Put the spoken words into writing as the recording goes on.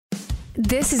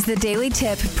This is the Daily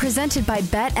Tip presented by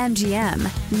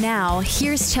BetMGM. Now,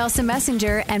 here's Chelsea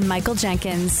Messenger and Michael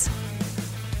Jenkins.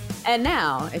 And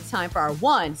now it's time for our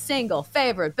one single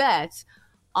favorite bet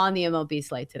on the MLB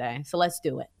slate today. So let's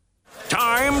do it.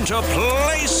 Time to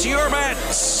place your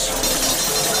bets.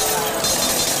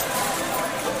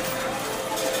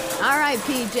 All right,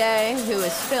 PJ, who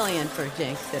is filling in for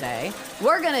Jinx today,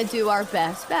 we're going to do our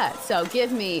best bet. So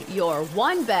give me your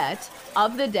one bet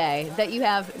of the day that you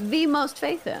have the most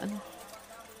faith in.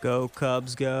 Go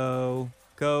Cubs, go.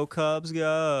 Go Cubs,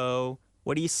 go.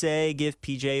 What do you say? Give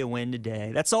PJ a win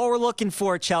today. That's all we're looking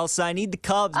for, Chelsea. I need the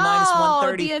Cubs minus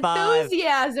 135. The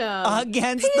enthusiasm.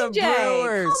 Against PJ, the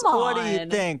Brewers. Come on. What do you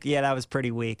think? Yeah, that was pretty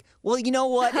weak. Well, you know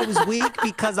what? It was weak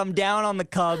because I'm down on the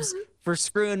Cubs for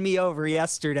screwing me over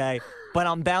yesterday. But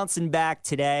I'm bouncing back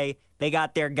today. They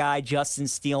got their guy, Justin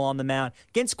Steele, on the mound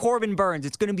against Corbin Burnes.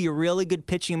 It's going to be a really good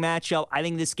pitching matchup. I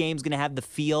think this game's going to have the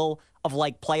feel of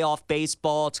like playoff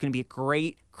baseball. It's going to be a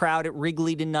great crowd at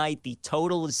Wrigley tonight. The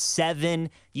total is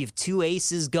 7. You have 2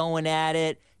 aces going at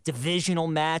it. Divisional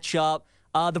matchup.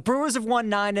 The Brewers have won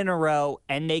 9 in a row,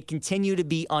 and they continue to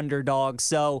be underdogs.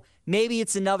 So maybe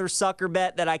it's another sucker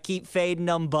bet that I keep fading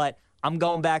them, but I'm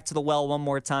going back to the well one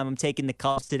more time. I'm taking the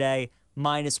Cubs today,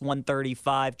 minus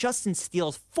 135. Justin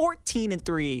Steele's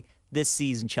 14-3 this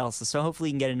season, Chelsea. So hopefully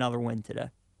you can get another win today.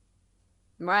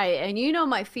 Right, and you know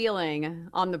my feeling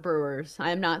on the Brewers. I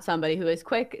am not somebody who is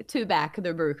quick to back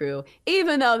the Brew Crew,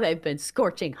 even though they've been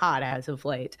scorching hot as of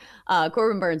late.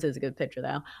 Corbin Burnes is a good pitcher,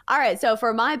 though. All right, so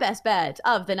for my best bet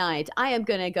of the night, I am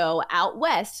going to go out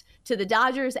west to the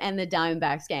Dodgers and the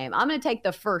Diamondbacks game. I'm going to take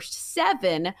the first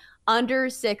 7 under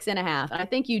 6.5. And I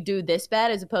think you do this bet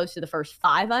as opposed to the first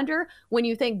 5 under when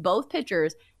you think both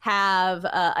pitchers have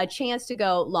a chance to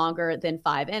go longer than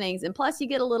 5 innings. And plus, you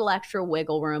get a little extra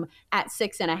wiggle room at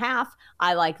 6.5.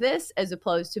 I like this as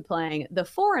opposed to playing the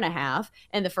 4.5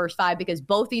 in the first 5 because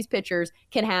both these pitchers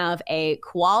can have a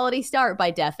quality start by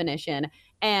definition,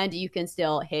 and you can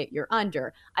still hit your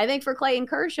under. I think for Clayton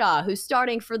Kershaw, who's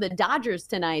starting for the Dodgers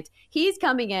tonight, he's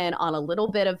coming in on a little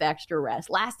bit of extra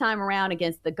rest. Last time around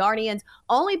against the Guardians,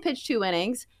 only pitched 2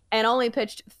 innings and only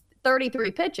pitched 33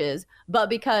 pitches, but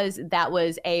because that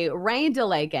was a rain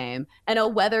delay game and a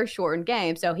weather shortened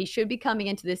game, so he should be coming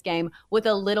into this game with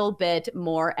a little bit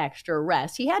more extra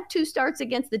rest. He had 2 starts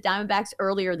against the Diamondbacks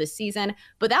earlier this season,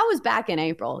 but that was back in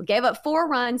April. Gave up 4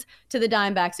 runs to the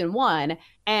Diamondbacks in 1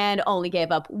 and only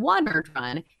gave up 1 earned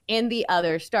run in the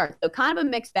other start. So kind of a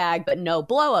mixed bag, but no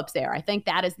blow-ups there. I think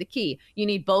that is the key. You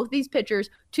need both these pitchers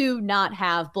to not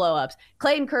have blow-ups.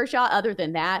 Clayton Kershaw, other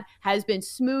than that, has been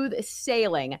smooth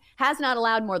sailing. Has not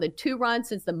allowed more than 2 runs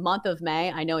since the month of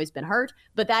May. I know he's been hurt,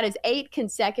 but that is 8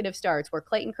 consecutive starts where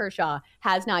Clayton Kershaw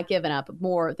has not given up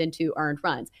more than 2 earned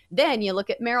runs. Then you look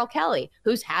at Merrill Kelly,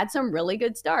 who's had some really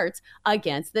good starts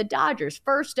against the Dodgers.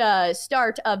 First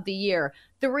start of the year,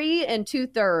 3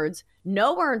 2/3,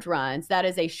 no earned runs. That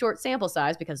is a short sample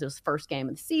size because it was the first game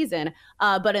of the season.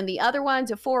 But in the other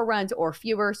ones, 4 runs or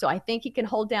fewer. So I think he can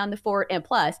hold down the fort. And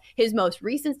plus, his most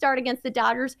recent start against the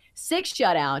Dodgers, 6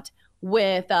 shutout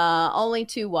with only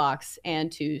 2 walks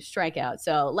and 2 strikeouts.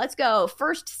 So let's go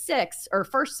first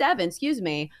 7,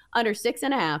 under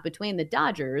 6.5 between the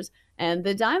Dodgers and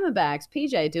the Diamondbacks.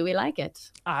 PJ, do we like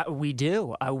it? We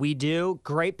do. We do.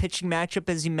 Great pitching matchup,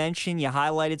 as you mentioned. You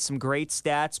highlighted some great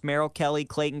stats. Merrill Kelly,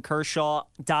 Clayton Kershaw,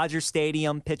 Dodger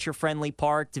Stadium, pitcher-friendly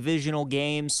park, divisional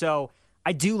game. So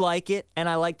I do like it, and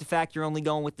I like the fact you're only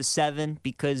going with the 7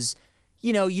 because,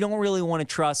 you know, you don't really want to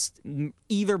trust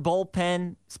either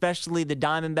bullpen, especially the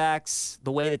Diamondbacks,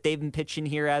 the way that they've been pitching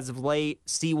here as of late.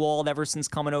 Sewald, ever since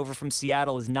coming over from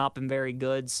Seattle, has not been very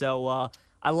good. So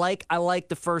I like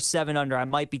the first 7 under. I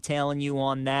might be tailing you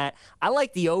on that. I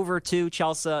like the over, too,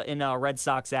 Chelsea, in Red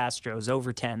Sox-Astros,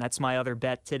 over 10. That's my other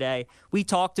bet today. We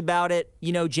talked about it.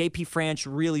 You know, J.P. Franch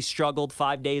really struggled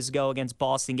 5 days ago against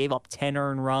Boston, gave up 10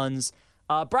 earned runs.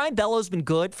 Brian Bellows been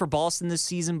good for Boston this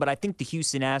season, but I think the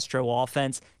Houston Astro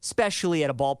offense, especially at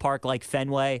a ballpark like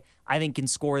Fenway, I think can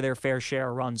score their fair share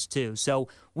of runs too. So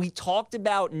we talked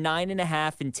about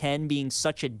 9.5 and 10 being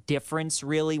such a difference,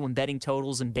 really, when betting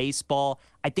totals in baseball.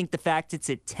 I think the fact it's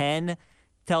at 10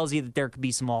 tells you that there could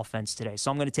be some offense today.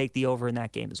 So I'm going to take the over in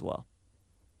that game as well.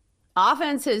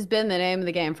 Offense has been the name of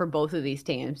the game for both of these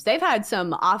teams. They've had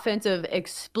some offensive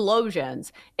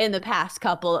explosions in the past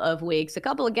couple of weeks, a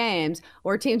couple of games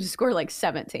where teams have scored like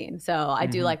 17. So I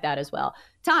do like that as well.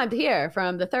 Time to hear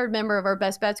from the third member of our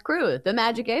Best Bets crew, the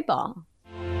Magic 8 Ball.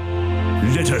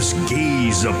 Let us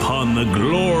gaze upon the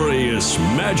glorious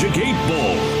Magic 8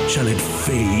 Ball. Shall it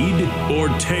fade or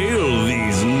tail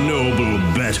these noble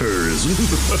betters?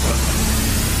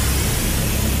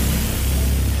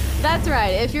 That's right.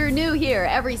 If you're new here,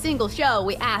 every single show,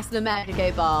 we ask the Magic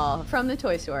 8 Ball from the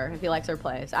toy store if he likes our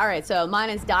plays. All right, so mine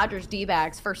is Dodgers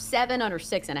D-backs for 7 under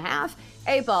 6.5.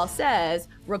 8 Ball says,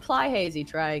 reply hazy,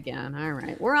 try again. All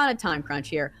right, we're on a time crunch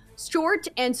here. Short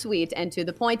and sweet and to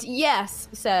the point. Yes,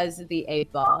 says the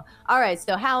 8 Ball. All right,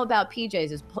 so how about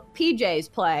PJ's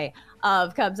play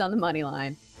of Cubs on the money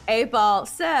line? 8 Ball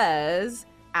says,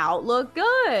 outlook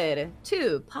good.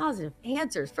 2 positive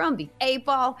answers from the 8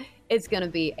 Ball. It's going to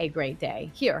be a great day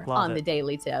here on the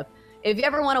Daily Tip. If you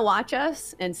ever want to watch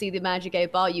us and see the Magic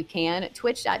 8 Ball, you can.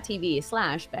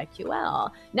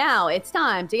 Twitch.tv/BetQL. Now it's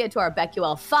time to get to our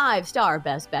BetQL 5-star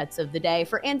best bets of the day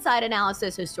for inside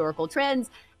analysis, historical trends,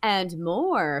 and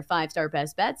more 5-star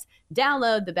best bets.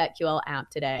 Download the BetQL app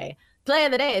today. Play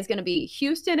of the day is going to be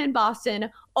Houston and Boston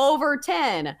over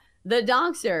 10. The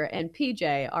Donkster and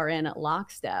PJ are in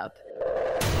lockstep.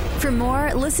 For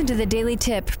more, listen to the Daily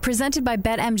Tip presented by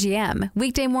BetMGM.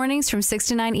 Weekday mornings from 6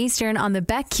 to 9 Eastern on the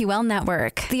BetQL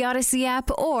network, the Odyssey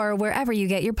app, or wherever you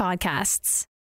get your podcasts.